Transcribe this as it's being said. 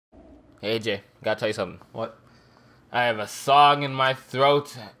Hey AJ, gotta tell you something. What? I have a song in my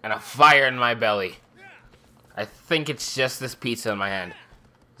throat and a fire in my belly. I think it's just this pizza in my hand.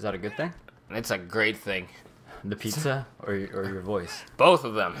 Is that a good thing? It's a great thing. The pizza or your voice? Both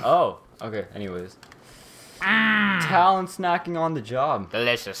of them. Oh, okay. Anyways. Talent snacking on the job.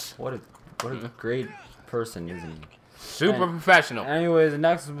 Delicious. What a great person, isn't he? Super professional. Anyways, the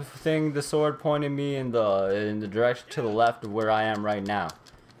next thing, the sword pointed me in the direction to the left of where I am right now.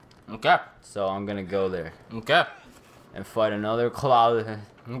 Okay. So I'm gonna go there Okay. and fight another Colossus.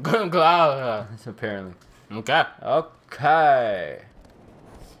 Okay. Apparently. Okay. Okay.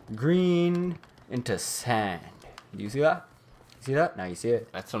 Green into sand. Do you see that? You see that? Now you see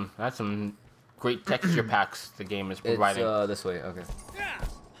it. That's some great texture packs the game is providing. It's this way. Okay.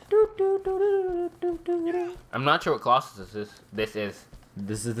 I'm not sure what Colossus is. This is.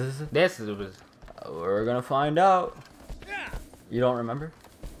 We're gonna find out. You don't remember?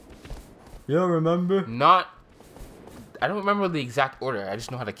 You don't remember? I don't remember the exact order. I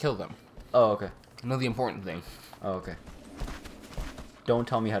just know how to kill them. Oh, okay. I know the important thing. Oh, okay. Don't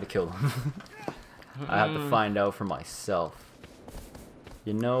tell me how to kill them. I have to find out for myself.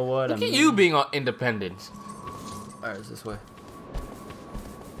 You know what? Look at you being independent. Alright, it's this way.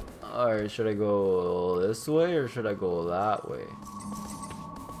 Alright, should I go this way or should I go that way?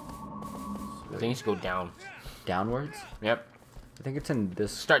 I think you should go down. Downwards? Yep. I think it's in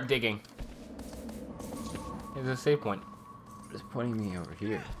this. Start digging. Here's a save point. It's pointing me over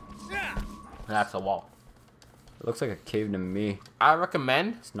here. That's a wall. It looks like a cave to me. I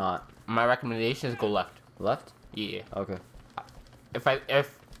recommend. It's not. My recommendation is go left. Left? Yeah. Okay.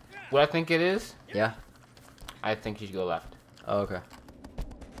 If what I think it is, Yeah. I think you should go left. Oh, okay.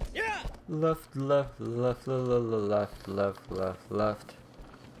 Left, left, left, left, left, left, left.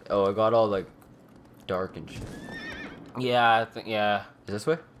 Oh, I got all like dark and shit. Yeah, I think yeah. Is this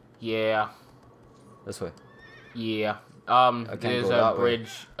way? Yeah. This way. Yeah. I can't There's go a that way.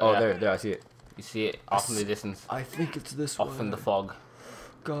 bridge. Oh, there, I see it. You see it off in the distance. I think it's this way. Off in the fog.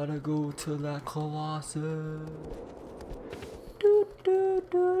 Gotta go to that Colossus.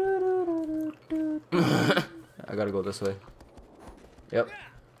 I gotta go this way. Yep.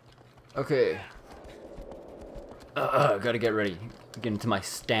 Okay. Gotta get ready. Get into my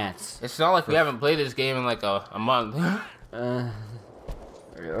stance. It's not like we haven't played this game in like a month. Or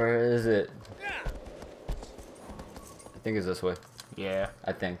is it? I think it's this way. Yeah.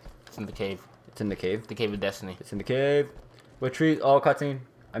 I think. It's in the cave. It's in the cave. The Cave of Destiny. It's in the cave. What tree? Oh, cutscene.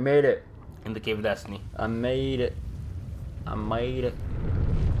 I made it. In the Cave of Destiny. I made it. I made it.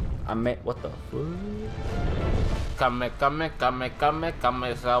 I made. What the fuck? Kame,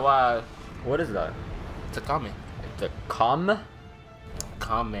 sawa. What is that? It's a kame. It's a kame?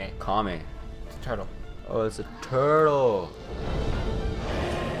 Kame. Kame. It's a turtle. Oh, it's a turtle.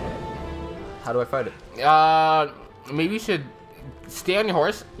 How do I fight it? Maybe you should stay on your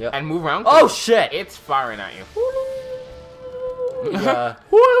horse and move around. Oh shit! It's firing at you. Yeah.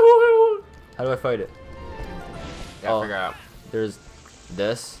 How do I fight it? Gotta figure it out. There's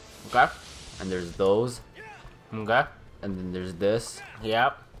this. Okay. And there's those. Okay. And then there's this.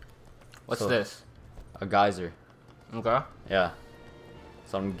 Yep. What's this? A geyser. Okay. Yeah.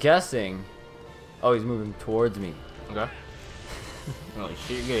 So I'm guessing. Oh, he's moving towards me. Okay. Holy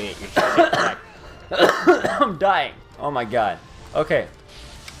shit, you're gonna get your shit back. I'm dying. Oh my god. Okay.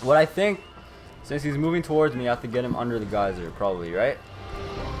 What I think, since he's moving towards me, I have to get him under the geyser, probably, right?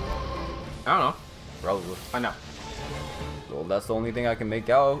 I don't know. Probably. I know. Well, that's the only thing I can make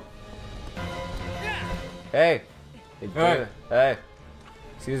out. Hey. Hey. Hey.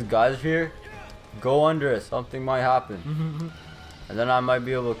 See this geyser here? Go under it. Something might happen. And then I might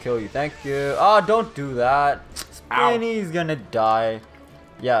be able to kill you. Thank you. Oh, don't do that. Spinny's gonna die.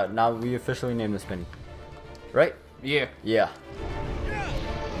 Yeah, now we officially named the Spinny. Right? Yeah. Yeah.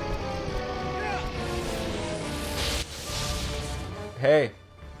 Hey.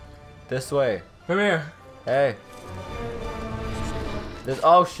 This way. Come here. Hey. This.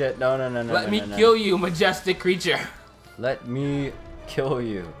 Oh shit. No. Let me kill you, majestic creature. Let me kill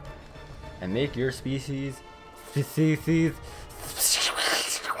you. And make your species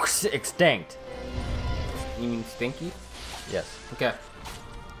extinct. You mean stinky? Yes. Okay.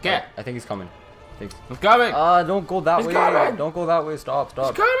 Okay. I think he's coming. I'm coming. Don't go that way. Coming. Don't go that way. Stop.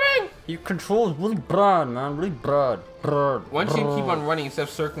 He's coming. He controls really broad, man. Really broad. Once you keep on running instead of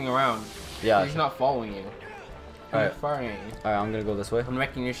circling around, yeah, he's not following you. Alright. Firing at you. Alright, I'm gonna go this way. I'm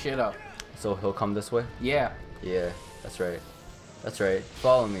wrecking your shit up. So he'll come this way? Yeah. Yeah, that's right. That's right.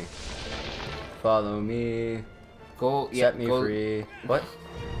 Follow me. Follow me. Go. Set me free. What?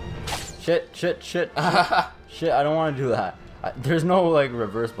 Shit. Shit, I don't want to do that. There's no like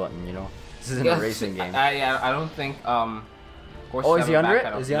reverse button, you know. This isn't a racing game. I don't think Oh, is he under it?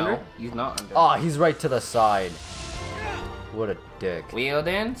 Is he under it? He's not under. Oh, he's right to the side. What a dick. Wheel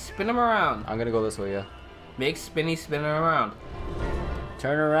then, spin him around. I'm gonna go this way, yeah. Make spinny spin around.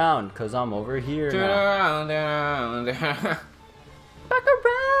 Turn around, cause I'm over here Turn now. around. Back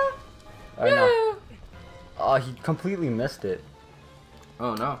around. I know. Oh, he completely missed it.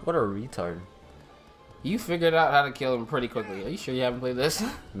 Oh no. What a retard. You figured out how to kill him pretty quickly. Are you sure you haven't played this?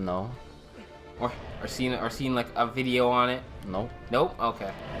 No. Or seen like a video on it? Nope. Nope.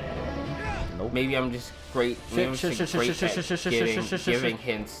 Okay. Nope. Maybe I'm just great. Maybe I'm just great at giving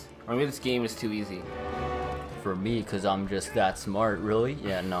hints. Or maybe this game is too easy. For me, cause I'm just that smart. Really?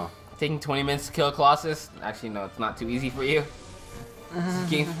 Yeah. No. Taking 20 minutes to kill a Colossus? Actually, no. It's not too easy for you. This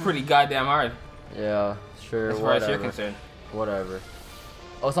game's pretty goddamn hard. Yeah. Sure. As far as you're concerned. Whatever.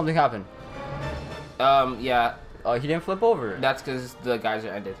 Oh, something happened. Yeah. Oh, he didn't flip over. That's because the guys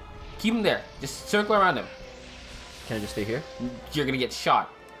are ended. Keep him there. Just circle around him. Can I just stay here? You're gonna get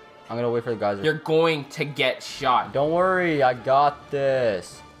shot. I'm gonna wait for the geyser. You're going to get shot. Don't worry, I got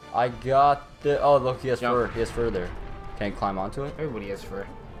this. I got the. Oh, look, he has fur. He has fur there. Can I climb onto it? Everybody has fur.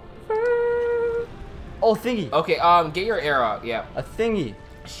 Oh, thingy. Okay, get your arrow out. Yeah. A thingy.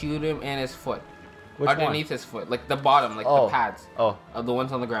 Shoot him in his foot. Which underneath one? his foot, like the bottom, like the pads. Oh. The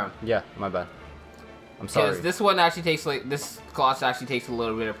ones on the ground. Yeah, my bad. I'm sorry. Because this one actually takes this Colossus actually takes a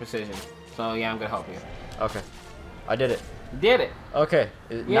little bit of precision. So yeah, I'm gonna help you. Okay. I did it. You did it. Okay.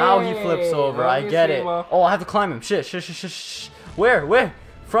 Now he flips over. I get it. Oh, I have to climb him. Shit. Where?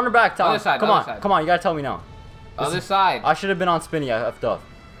 Front or back, Tom? Other side. Come on. Come on. You gotta tell me now. Other side. I should have been on spinny. I effed up.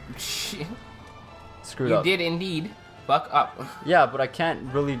 Screwed up. You did indeed. Fuck up. Yeah, but I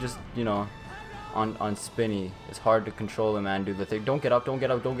can't really just, you know, on spinny. It's hard to control him and do the thing. Don't get up. Don't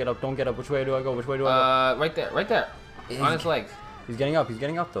get up. Which way do I go? Right there. On his legs. He's getting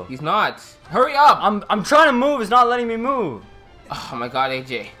up though. He's not. Hurry up! I'm trying to move. It's not letting me move. Oh my god,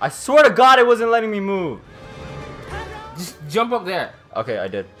 AJ. I swear to God, it wasn't letting me move. Just jump up there. Okay, I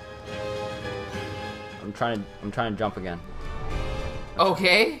did. I'm trying to jump again.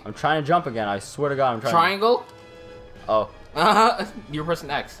 Okay. I'm trying to jump again. I swear to God, I'm trying. Triangle? Oh. You're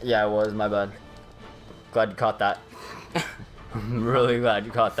pressing X. Yeah, it was. My bad. Glad you caught that. I'm really glad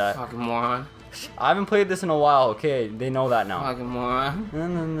you caught that. Fucking moron. I haven't played this in a while. Okay, they know that now. Fucking moron.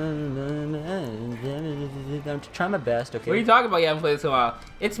 I'm trying my best. Okay. What are you talking about? You haven't played this in a while.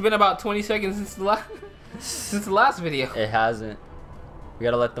 It's been about 20 seconds since the last video. It hasn't. We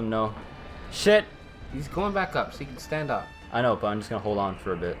gotta let them know. Shit. He's going back up so he can stand up. I know, but I'm just gonna hold on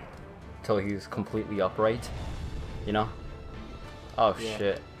for a bit until he's completely upright. You know? Oh yeah.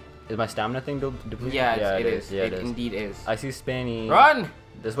 Shit. Is my stamina thing depleted? Yeah, it is. Yeah, it indeed is. I see Spanny. Run!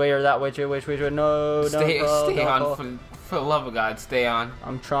 This way or that way? Which way? No, stay don't on. For the love of God, stay on.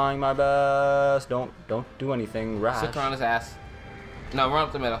 I'm trying my best. Don't do anything rash. Stick around his ass. No, run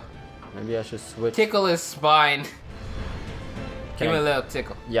up the middle. Maybe I should switch. Tickle his spine. Give him a little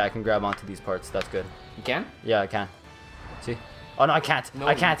tickle. Yeah, I can grab onto these parts. That's good. You can? Yeah, I can. See? Oh no, I can't. No,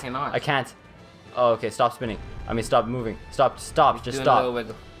 I can't. You cannot. I can't. Oh, okay. Stop spinning. I mean, stop moving. Stop. Just stop. A little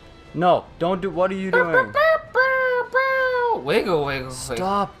wiggle. No, don't do. What are you doing? Wiggle.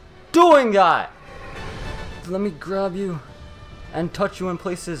 Stop doing that. Let me grab you and touch you in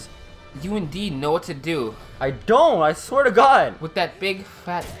places. You indeed know what to do. I don't. I swear to God. With that big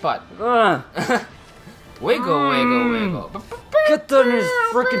fat butt. Wiggle. Get that in his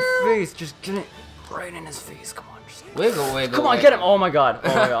freaking face. Just get it right in his face. Come on. Just wiggle. Come on, get him. Oh my God.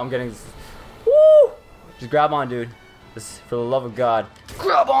 I'm getting this. Woo! Just grab on, dude. This, for the love of God.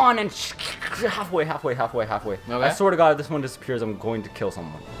 Grab on and halfway. Okay. I swear to God, if this one disappears, I'm going to kill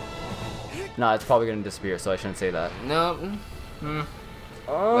someone. Nah, it's probably going to disappear, so I shouldn't say that. No.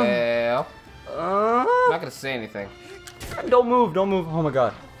 Well. I'm not going to say anything. Don't move. Oh my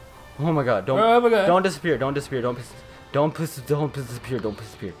God. Don't disappear. Don't disappear.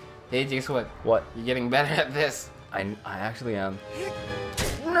 Hey, Jace, What? You're getting better at this. I actually am.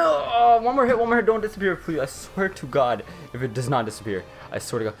 No! One more hit. Don't disappear, please. I swear to God, if it does not disappear, I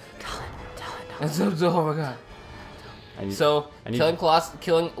swear to God. Tell it. Oh my God.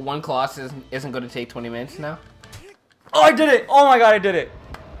 Killing one Colossus isn't going to take 20 minutes now? Oh, I did it! Oh my God, I did it!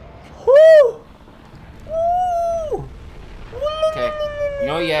 Woo! Okay. You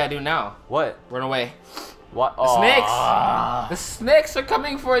know what you gotta do now? What? Run away. What? The snakes! The snakes are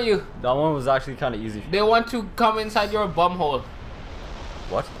coming for you! That one was actually kind of easy. They want to come inside your bum hole.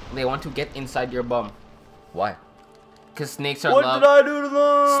 What? They want to get inside your bum. Why? Because snakes are love. What did I do to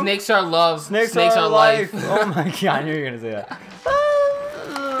them? Snakes are love. Snakes are life. Oh my God, I knew you were gonna say that.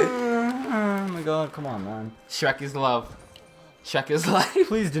 Oh my God, come on, man. Shrek is love. check his life.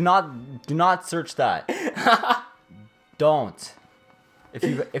 Please do not search that. Don't.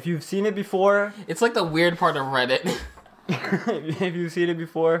 If you've seen it before, It's like the weird part of Reddit. if you've seen it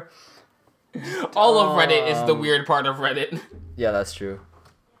before, All of Reddit is the weird part of Reddit. yeah, that's true.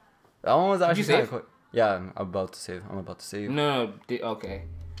 That one was actually Did you kind of save? quick. Yeah, I'm about to save. No, okay.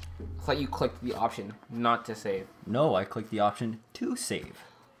 I thought you clicked the option not to save. No, I clicked the option to save.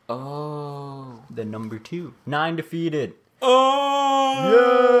 Oh. The number 2. 9 defeated.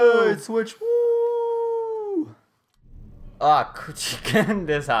 Oh. Yay! Switch. Woo! Ah,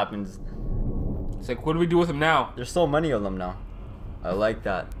 this happens. It's like, what do we do with him now? There's so many of them now. I like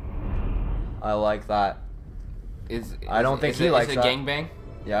that. I don't think he likes Is it that. gangbang?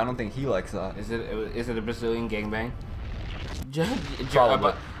 Yeah, I don't think he likes that. Is it a Brazilian gangbang?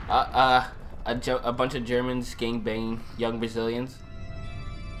 Probably. A bunch of Germans gangbanging young Brazilians.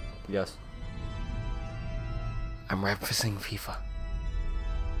 Yes. I'm referencing FIFA.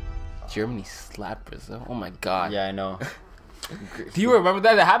 Germany slapped Brazil. Oh my god. Yeah, I know. Do you remember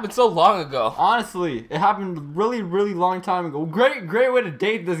that? It happened so long ago. Honestly, it happened really, really long time ago. Great way to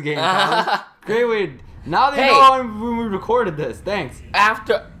date this game, Thomas. Great way. Now they know when we recorded this. Thanks.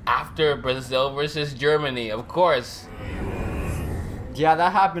 After Brazil versus Germany, of course. Yeah,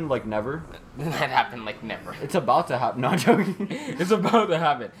 that happened like never. That happened like never. It's about to happen. Not joking. It's about to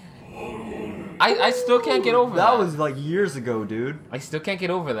happen. I still can't get over that. That was like years ago, dude. I still can't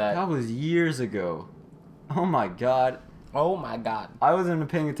get over that. That was years ago. Oh my god. Oh my god. I wasn't even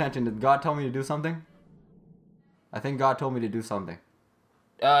paying attention. Did God tell me to do something? I think God told me to do something.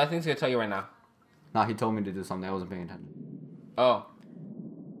 I think he's gonna tell you right now. Nah, he told me to do something. I wasn't paying attention. Oh.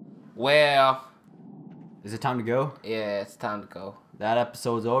 Well. Is it time to go? Yeah, it's time to go. That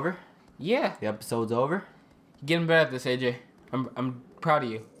episode's over? Yeah. The episode's over? You're getting better at this, AJ. I'm proud of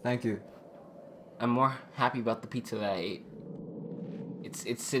you. Thank you. I'm more happy about the pizza that I ate.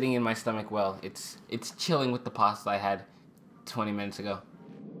 It's sitting in my stomach well. It's chilling with the pasta I had 20 minutes ago.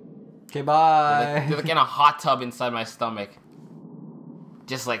 Okay, bye. They're like in a hot tub inside my stomach.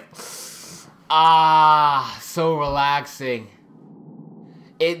 Just like, so relaxing.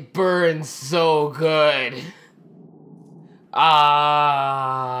 It burns so good.